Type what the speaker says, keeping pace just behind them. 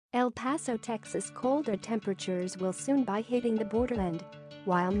El Paso, Texas. Colder temperatures will soon be hitting the borderland.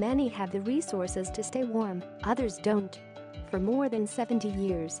 While many have the resources to stay warm, others don't. For more than 70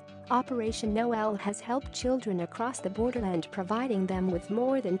 years, Operation Noel has helped children across the borderland, providing them with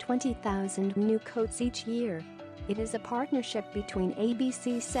more than 20,000 new coats each year. It is a partnership between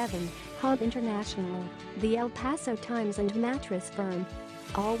ABC7, Hub International, the El Paso Times and mattress firm.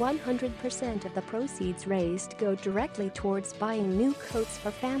 All 100% of the proceeds raised go directly towards buying new coats for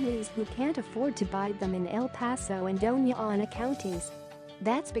families who can't afford to buy them in El Paso and Doña Ana counties.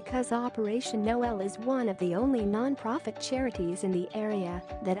 That's because Operation Noel is one of the only non-profit charities in the area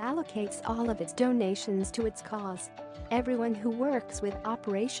that allocates all of its donations to its cause. Everyone who works with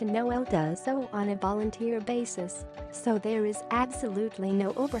Operation Noel does so on a volunteer basis, so there is absolutely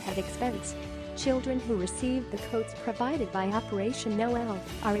no overhead expense. Children who receive the coats provided by Operation Noel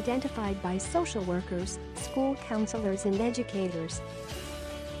are identified by social workers, school counselors and educators.